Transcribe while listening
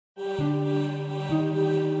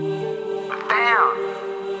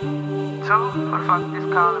Who the fuck is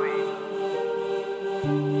calling me?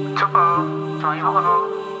 Tupo,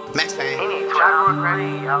 24. Max fan. He need 12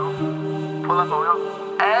 ready, yo. Pull up on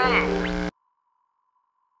him. Hey!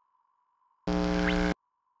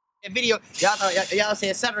 That video, y'all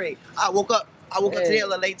said separate. I woke up today a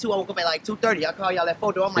little late too. I woke up at like 2:30. I called y'all at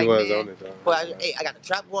 4. I'm like, man. I got the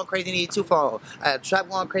trap going crazy, need 2 phones. I got the trap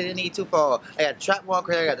going crazy, need 2 phones. I got the trap going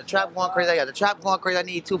crazy, I got the trap going crazy, I got the trap going crazy, I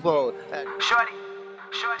need 2 phones. Shorty.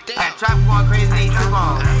 I got the trap going crazy, need 2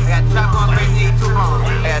 phones. I got the trap going crazy, need 2 phones.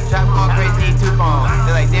 I got the trap going crazy, need 2 phones.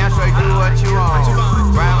 They're like, damn, Shorty, do what you want.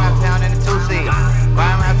 Ride around town in the 2-seat.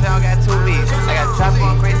 Ride around town, got 2 beats. I got the trap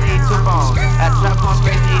going crazy, need 2 phones. I got the trap going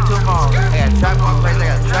crazy, need 2 phones. I got the trap going crazy,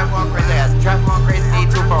 I got the trap going crazy, I got the trap going crazy, need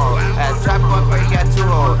 2 phones. I got the trap going crazy, got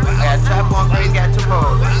 2 hoes. I got the trap going crazy, got 2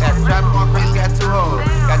 hoes. I got the trap going crazy, got 2 hoes.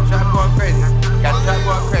 Got the trap going crazy. Got the trap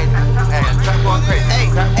going crazy. I got the trap going crazy.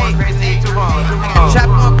 Hey, trap going crazy, need 2 hoes. Trap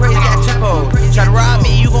going crazy, got 2 hoes. Try to rob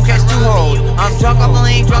me, you gon' catch 2 hoes. I'm drunk off the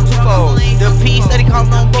lane, drunk 2 fold. The piece that he called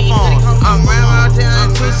on both phones. I'm round town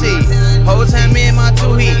in 2-seat. Whole time me and my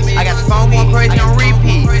 2 heats. I got the phone going crazy on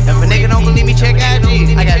repeat. If a nigga don't believe me, check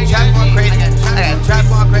IG. I got the trap going crazy. I got the trap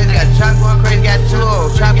going crazy. Got the trap going crazy. Got 2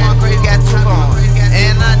 hoes. Trap going crazy. Got 2 phones.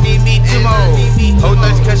 And I need me 2 more. Whole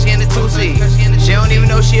thirsty cause she in the 2-seat. She don't even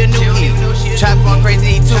know she a new heat. Trap going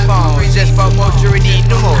crazy, need 2 phones. Just fuck more jury, need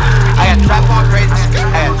new more. I got the trap going crazy.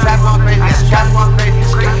 I got the trap going crazy. Got the trap going crazy.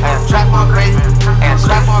 I got the trap going crazy. I got the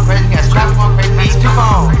trap going crazy. Got the trap going crazy. Need 2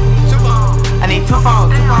 phones. I need 2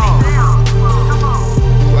 phones. 2 phones.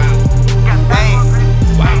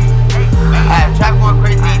 I have trap going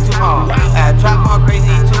crazy, need 2 phones. I have trap going crazy,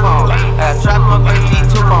 need 2 phones. I have trap going crazy, need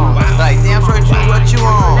 2 phones. Like, damn, Shorty, choose what you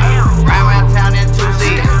want. Ride around town in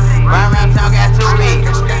 2-seat. Ride around town, got 2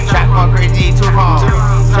 beats. Trap going crazy, need 2 phones.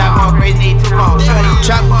 Trap going crazy, need 2 phones.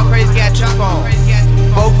 Trap going crazy, got 2 phones.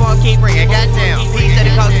 Both phones keep ringing, goddamn. Peace that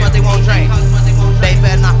it costs what they won't drink. They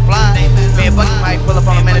better not fly. Me and Bucky might pull up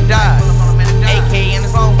on them and die. AK in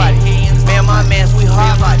his own body. Me and my mans, we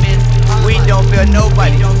hard body. We don't feel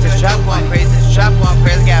nobody. This trap going crazy, this trap going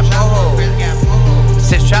crazy, got more hoes.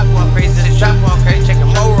 Since trap going crazy, this trap going crazy,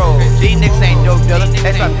 checking more rolls. These niggas ain't dope dealer,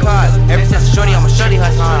 they suck cards. Ever since Shorty, I'm a Shorty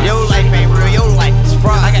hustler. Your life ain't real, your life is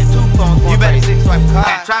fraud. I got 2 phones, you better 6 swipe cards.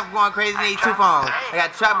 I got trap going crazy, need 2 phones. I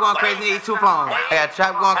got trap going crazy, need 2 phones. I got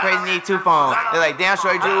trap going crazy, need 2 phones. They're like, damn,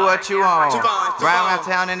 Shorty, do what you want. Ride around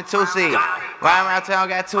town in the 2-seat. Ride around town,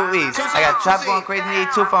 got 2 weeks. I got trap going crazy,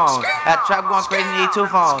 need 2 phones. I got trap going crazy, need 2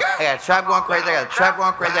 phones. I got trap going crazy, I got trap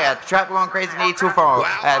going crazy, I got trap going crazy, need 2 phones.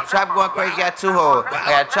 I got trap going crazy, got 2 hoes. I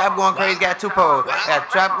got trap going crazy, got 2 poles. I got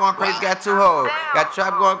trap going crazy, got 2 hoes. Got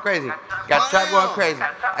trap going crazy. Got trap going crazy.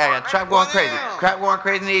 I got trap going crazy. Crap going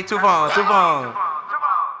crazy, need 2 phones. 2 phones.